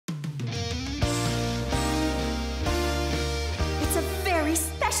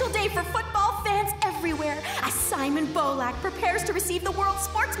Simon Bolak prepares to receive the World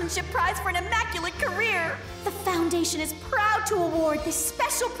Sportsmanship Prize for an immaculate career. The Foundation is proud to award this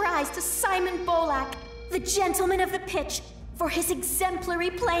special prize to Simon Bolak, the gentleman of the pitch, for his exemplary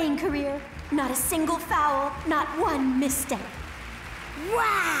playing career. Not a single foul, not one misstep.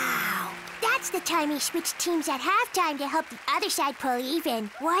 Wow! That's the time he switched teams at halftime to help the other side pull even.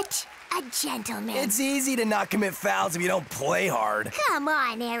 What a gentleman. It's easy to not commit fouls if you don't play hard. Come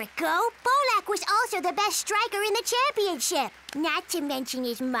on, Erico. Bolak was also the best striker in the championship. Not to mention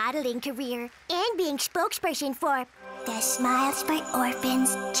his modeling career and being spokesperson for the Smiles for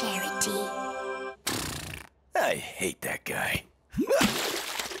Orphans charity. I hate that guy.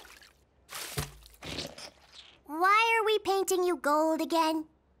 Why are we painting you gold again?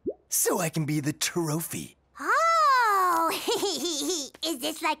 So I can be the trophy. Oh! Is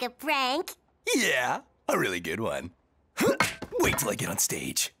this like a prank? Yeah, a really good one. Wait till I get on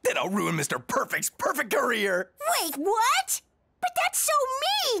stage. Then I'll ruin Mr. Perfect's perfect career. Wait, what? But that's so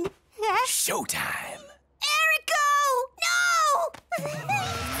mean! Showtime. Erico! No!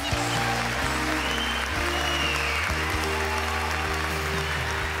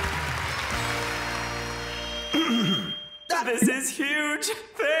 This is huge.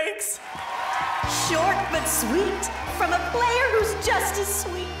 Thanks. Short but sweet, from a player who's just as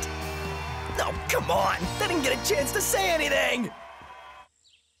sweet. Oh, come on. They didn't get a chance to say anything.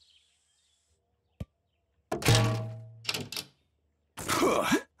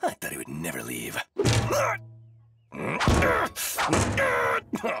 I thought he would never leave.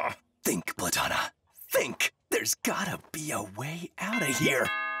 Think, Platana. Think. There's gotta be a way out of here.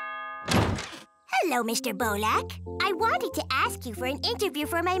 Hello, Mr. Bolak. I wanted to ask you for an interview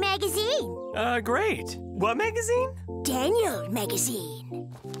for my magazine. Great. What magazine? Daniel Magazine.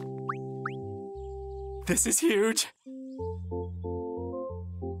 This is huge.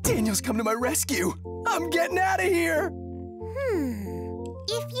 Daniel's come to my rescue. I'm getting out of here.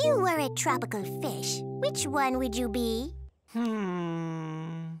 If you were a tropical fish, which one would you be?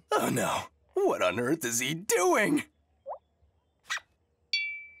 Oh, no. What on earth is he doing?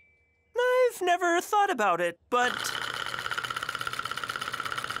 I've never thought about it, but...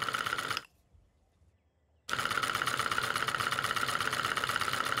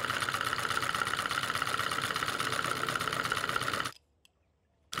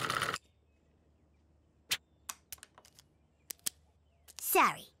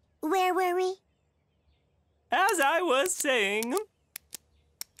 Sorry, where were we? As I was saying...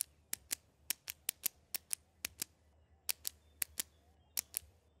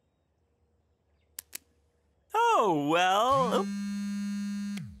 Oh, well...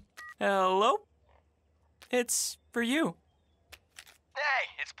 Hello? It's for you. Hey,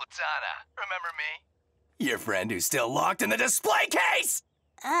 it's Platana. Remember me? Your friend who's still locked in the display case!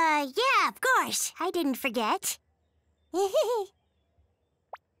 Yeah, of course. I didn't forget. Drop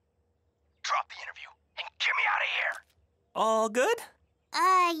the interview and get me out of here. All good?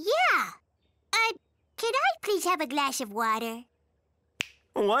 Yeah. Could I please have a glass of water?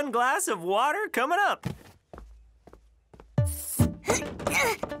 1 glass of water coming up.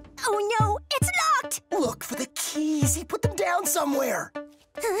 Oh no, it's locked! Look for the keys. He put them down somewhere.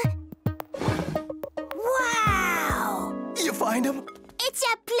 Wow! You find them? It's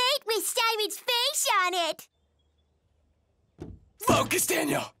a plate with Simon's face on it. Focus,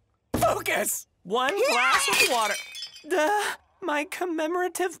 Daniel. Focus. 1 glass of water. My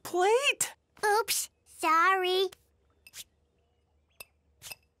commemorative plate. Oops, sorry.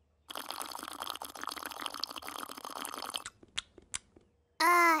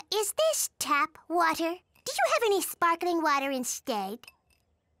 Is this tap water? Do you have any sparkling water instead?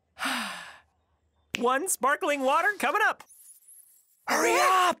 1 sparkling water coming up. Hurry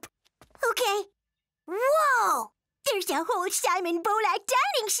up! Okay. Whoa! There's a whole Simon Bolak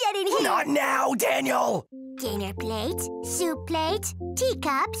dining set in here. Not now, Daniel! Dinner plates, soup plates,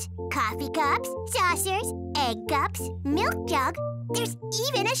 teacups, coffee cups, saucers, egg cups, milk jug. There's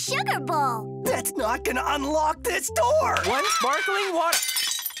even a sugar bowl. That's not gonna unlock this door! 1 sparkling water.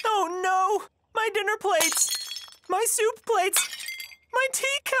 Oh no! My dinner plates! My soup plates! My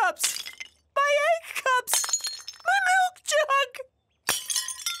teacups! My egg cups! My milk jug!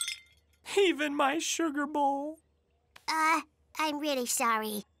 Even my sugar bowl. I'm really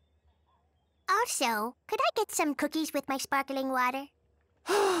sorry. Also, could I get some cookies with my sparkling water?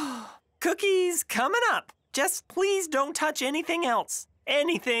 Cookies coming up. Just please don't touch anything else.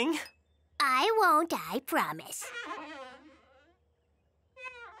 Anything. I won't, I promise.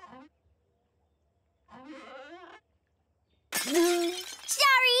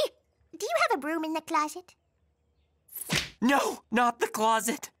 Sorry! Do you have a broom in the closet? No, not the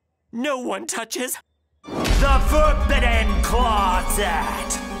closet. No one touches. The forbidden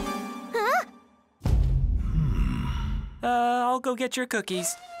closet! Huh? I'll go get your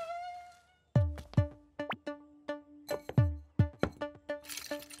cookies.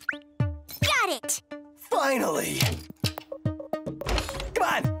 Got it! Finally! Come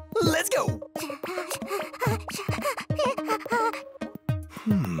on, let's go!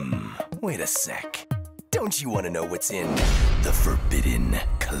 Wait a sec. Don't you want to know what's in the forbidden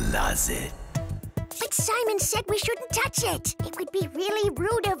closet? But Simon said we shouldn't touch it. It would be really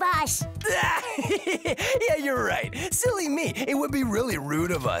rude of us. Yeah, you're right. Silly me. It would be really rude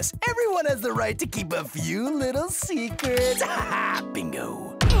of us. Everyone has the right to keep a few little secrets.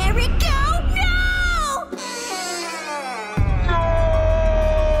 Bingo. Erico, no!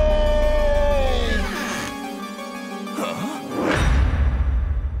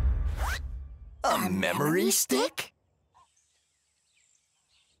 A memory stick?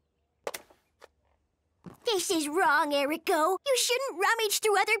 This is wrong, Erico. You shouldn't rummage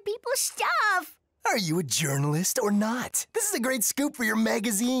through other people's stuff. Are you a journalist or not? This is a great scoop for your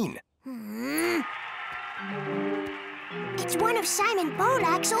magazine. It's one of Simon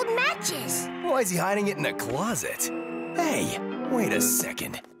Bolak's old matches. Why is he hiding it in a closet? Hey, wait a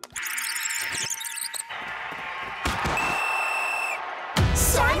second.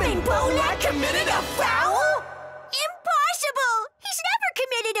 Simon Bolak committed a foul? Impossible! He's never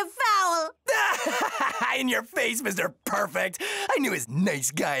committed a foul. In your face, Mr. Perfect. I knew his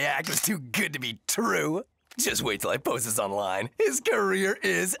nice guy act was too good to be true. Just wait till I post this online. His career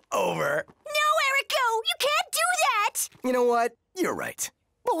is over. No, Erico, you can't do that. You know what? You're right.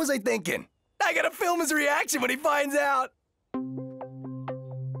 What was I thinking? I gotta film his reaction when he finds out.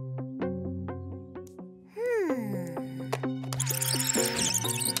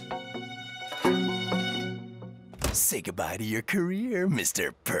 Say goodbye to your career,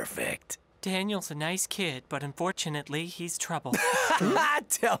 Mr. Perfect. Daniel's a nice kid, but unfortunately, he's trouble.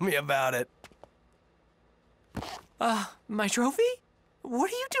 Tell me about it. My trophy? What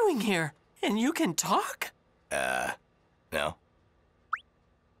are you doing here? And you can talk? No.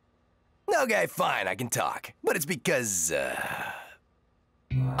 Okay, fine, I can talk. But it's because,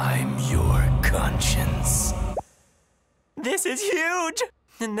 I'm your conscience. This is huge!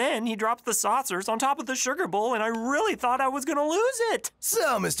 And then he drops the saucers on top of the sugar bowl, and I really thought I was gonna lose it.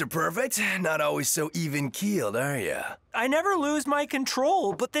 So, Mr. Perfect, not always so even-keeled, are you? I never lose my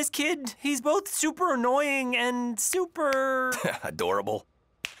control, but this kid, he's both super annoying and super... Adorable.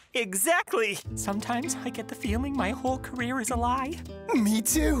 Exactly. Sometimes I get the feeling my whole career is a lie. Me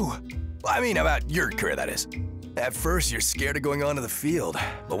too. I mean, about your career, that is. At first, you're scared of going onto the field,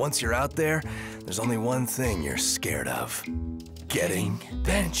 but once you're out there, there's only one thing you're scared of. Getting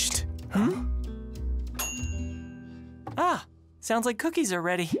benched. Huh? Ah, sounds like cookies are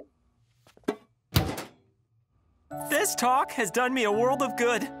ready. This talk has done me a world of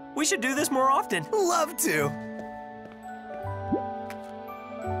good. We should do this more often. Love to.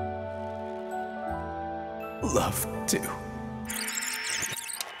 Love to.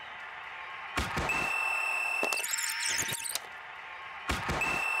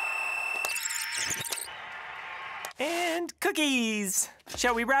 And cookies.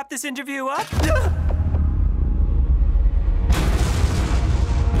 Shall we wrap this interview up?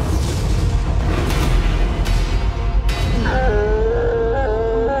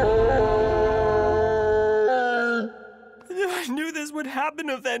 I knew this would happen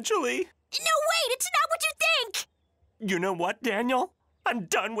eventually. No, wait, it's not what you think. You know what, Daniel? I'm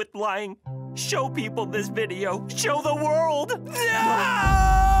done with lying. Show people this video. Show the world. No!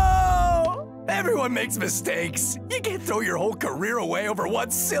 Everyone makes mistakes. You can't throw your whole career away over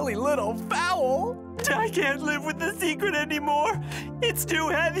one silly little foul. I can't live with the secret anymore. It's too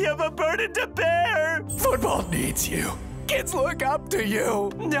heavy of a burden to bear. Football needs you. Kids look up to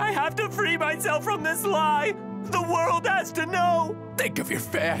you. I have to free myself from this lie. The world has to know. Think of your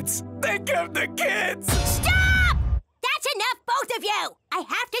fans. Think of the kids. Stop! That's enough, both of you. I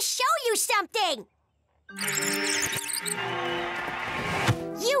have to show you something.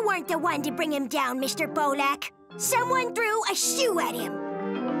 You weren't the one to bring him down, Mr. Bolak. Someone threw a shoe at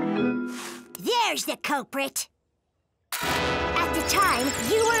him. There's the culprit. At the time,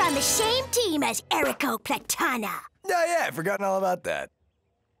 you were on the same team as Erico Platana. Oh, yeah, I've forgotten all about that.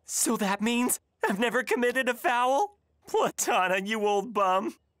 So that means I've never committed a foul? Platana, you old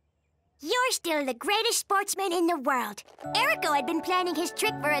bum. You're still the greatest sportsman in the world. Erico had been planning his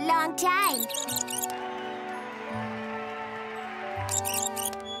trick for a long time.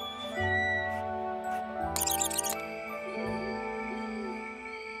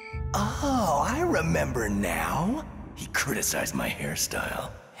 Oh, I remember now. He criticized my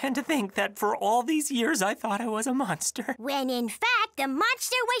hairstyle. And to think that for all these years I thought I was a monster. When in fact, the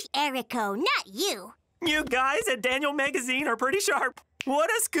monster was Erico, not you. You guys at Daniel Magazine are pretty sharp. What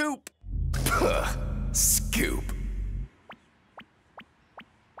a scoop. Scoop.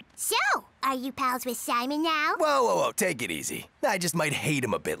 So, are you pals with Simon now? Whoa, take it easy. I just might hate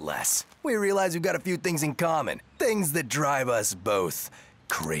him a bit less. We realize we've got a few things in common. Things that drive us both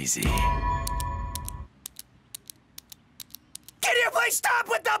crazy. Can you please stop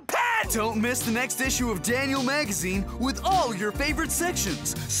with the pen? Don't miss the next issue of Daniel Magazine with all your favorite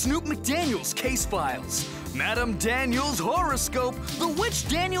sections. Snoop McDaniel's case files, Madam Daniel's horoscope, the Which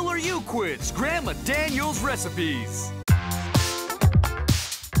Daniel Are You quiz, Grandma Daniel's recipes.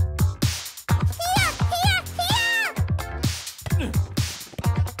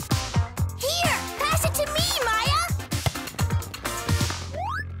 Here, pass it to me, Maya.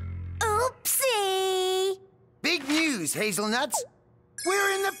 Oopsie. Big news, Hazelnuts.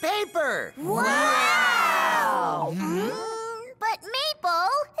 We're in the paper. Wow! But Maple,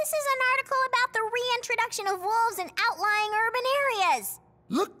 this is an article about the reintroduction of wolves in outlying urban areas.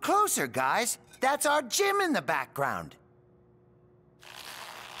 Look closer, guys. That's our gym in the background.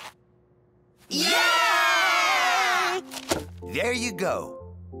 Yay! There you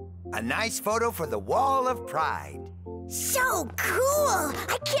go. A nice photo for the Wall of Pride. So cool!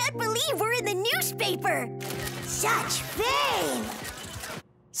 I can't believe we're in the newspaper. Such fame!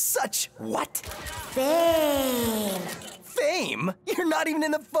 Such what? Fame! Fame? You're not even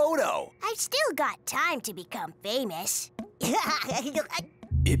in the photo. I've still got time to become famous.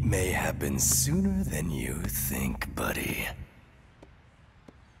 It may happen sooner than you think, buddy.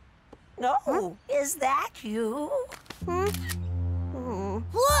 No, is that you? Look!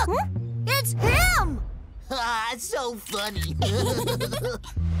 It's him! Ah, so funny.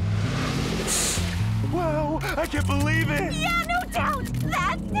 Wow, I can't believe it! Yeah, no doubt!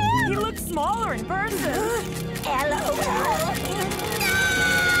 That's him! He looks smaller in person. LOL!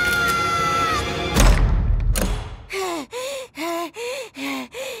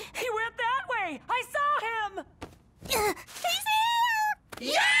 He went that way. I saw him. He's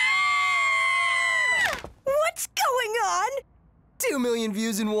here! Yeah! What's going on? 2 million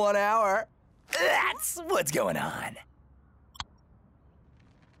views in 1 hour. That's what's going on.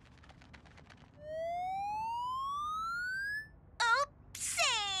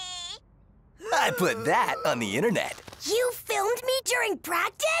 Oopsie! I put that on the internet. You filmed me during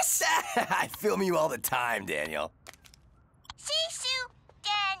practice? I film you all the time, Daniel. Sissou!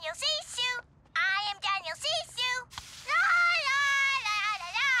 Daniel Sissou! I am Daniel Sissou! La la la la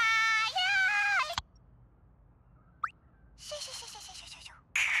la! Yay!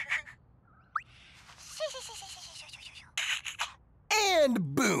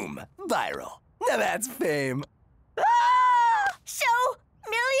 And boom, viral. Now that's fame. So,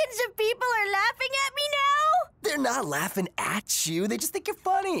 millions of people are laughing at me now? They're not laughing at you. They just think you're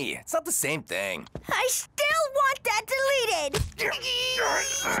funny. It's not the same thing. I still want that deleted!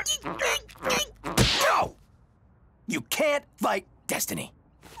 No! You can't fight destiny.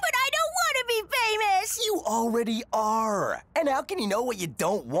 But I don't want to be famous! You already are. And how can you know what you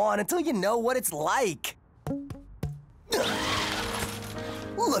don't want until you know what it's like?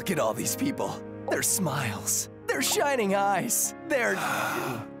 Look at all these people. Their smiles, their shining eyes, their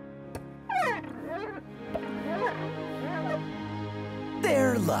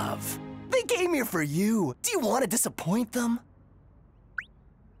love. They came here for you. Do you want to disappoint them?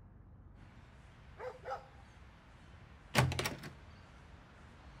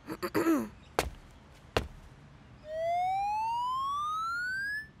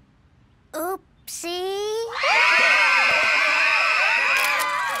 Oopsie!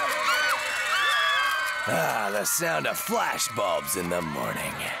 Ah, the sound of flashbulbs in the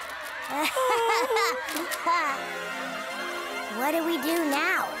morning. What do we do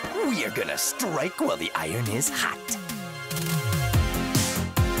now? We are gonna strike while the iron is hot.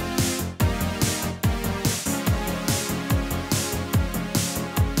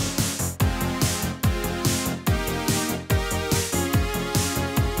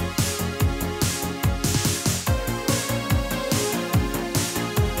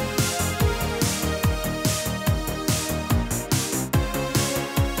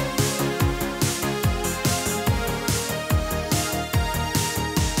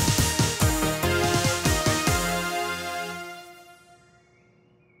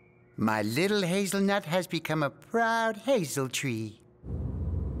 My little hazelnut has become a proud hazel tree.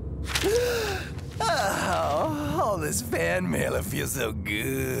 Oh, all this fan mail, it feels so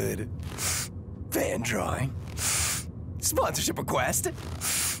good. Fan drawing. Sponsorship request.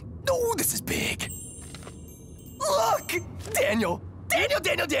 Oh, this is big. Look! Daniel,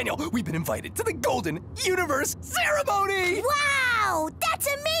 Daniel, we've been invited to the Golden Universe ceremony! Wow, that's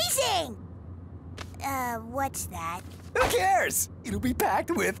amazing! What's that? Who cares? It'll be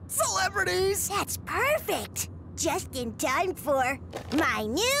packed with celebrities! That's perfect! Just in time for my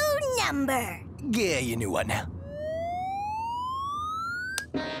new number. Yeah, you knew what now.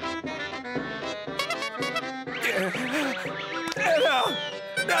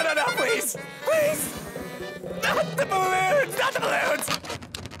 No, please! Please! Not the balloons! Not the balloons!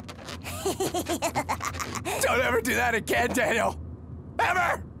 Don't ever do that again, Daniel!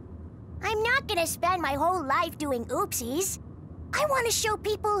 Ever! I'm not gonna spend my whole life doing oopsies. I want to show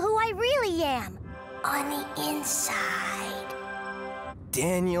people who I really am. On the inside.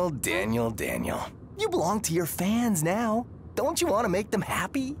 Daniel. You belong to your fans now. Don't you want to make them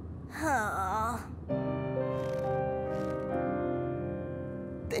happy? Oh.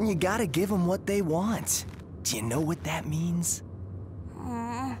 Then you gotta give them what they want. Do you know what that means?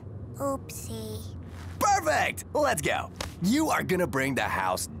 Oopsie. Perfect! Let's go. You are gonna bring the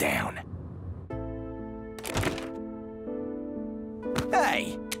house down.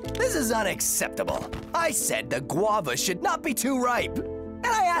 Hey, this is unacceptable. I said the guava should not be too ripe. And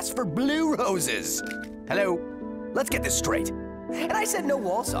I asked for blue roses. Hello? Let's get this straight. And I said no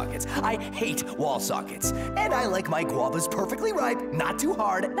wall sockets. I hate wall sockets. And I like my guavas perfectly ripe, not too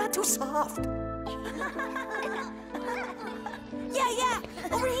hard, not too soft. Yeah.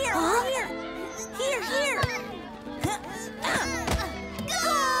 Over here. Here.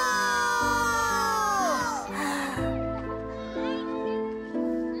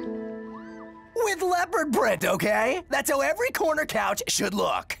 With leopard print, okay? That's how every corner couch should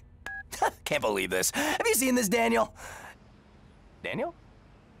look. Can't believe this. Have you seen this, Daniel? Daniel?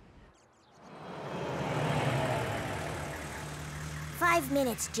 5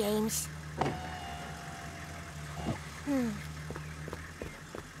 minutes, James.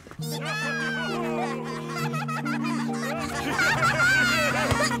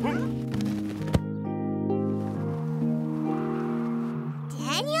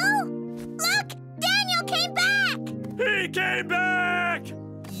 Daniel? Look! Daniel came back! He came back!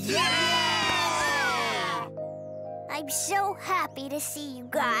 Yeah! I'm so happy to see you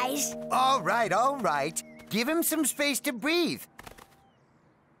guys. All right. Give him some space to breathe.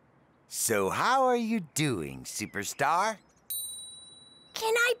 So how are you doing, superstar?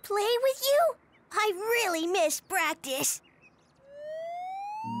 Can I play with you? I really miss practice.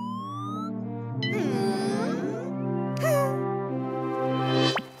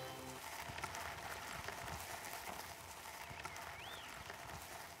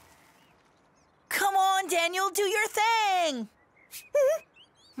 Come on, Daniel, do your thing!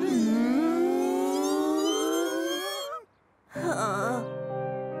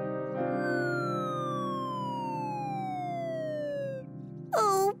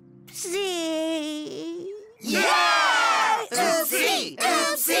 Oopsie. Yeah! Oopsie!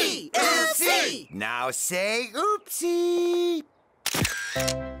 Now say oopsie!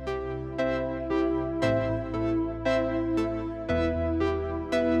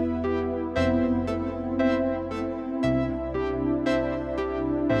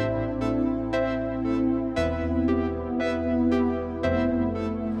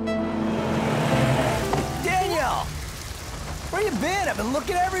 Where you been? I've been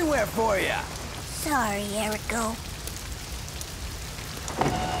looking everywhere for you. Sorry, Erico.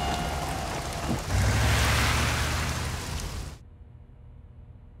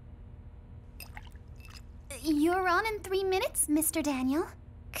 You're on in 3 minutes, Mr. Daniel.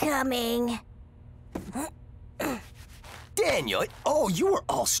 Coming. Daniel, oh, you were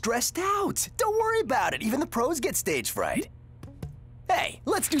all stressed out. Don't worry about it. Even the pros get stage fright. Hey,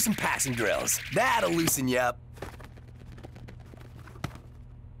 let's do some passing drills. That'll loosen you up.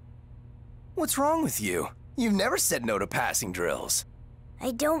 What's wrong with you? You've never said no to passing drills. I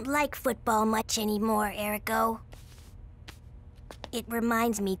don't like football much anymore, Erico. It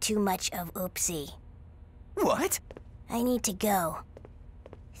reminds me too much of Oopsie. What? I need to go.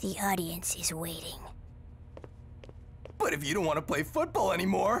 The audience is waiting. But if you don't want to play football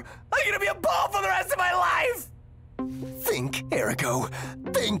anymore, I'm gonna be a ball for the rest of my life! Think, Erico.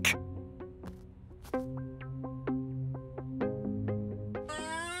 Think!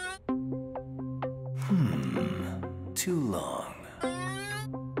 Too long.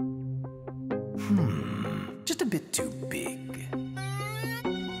 Just a bit too big.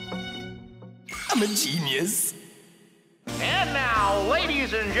 I'm a genius. And now,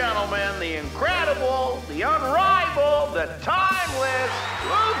 ladies and gentlemen, the incredible, the unrivaled, the timeless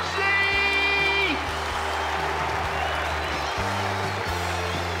Oopsie!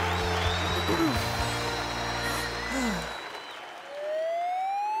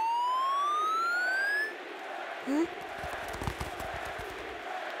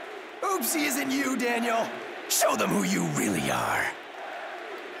 see isn't you, Daniel. Show them who you really are.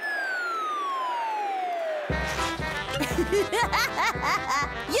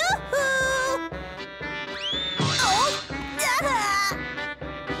 Yoo-hoo! Oh!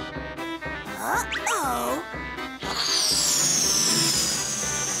 Uh-oh.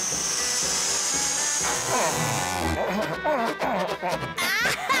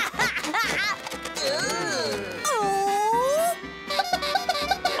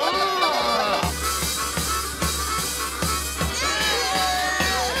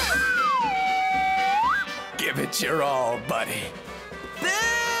 Give it your all, buddy. Boo!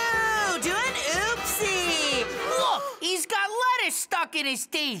 Do an oopsie! Look, he's got lettuce stuck in his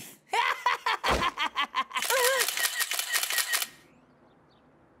teeth.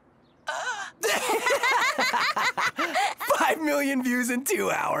 5 million views in 2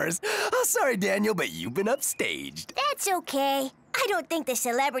 hours. Oh, sorry, Daniel, but you've been upstaged. That's okay. I don't think the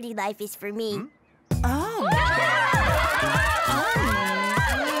celebrity life is for me. Oh.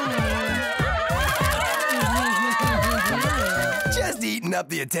 Just eating up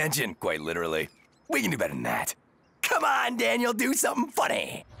the attention, quite literally. We can do better than that. Come on, Daniel, do something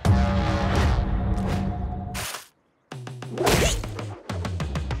funny.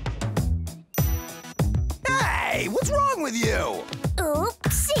 Hey, what's wrong with you?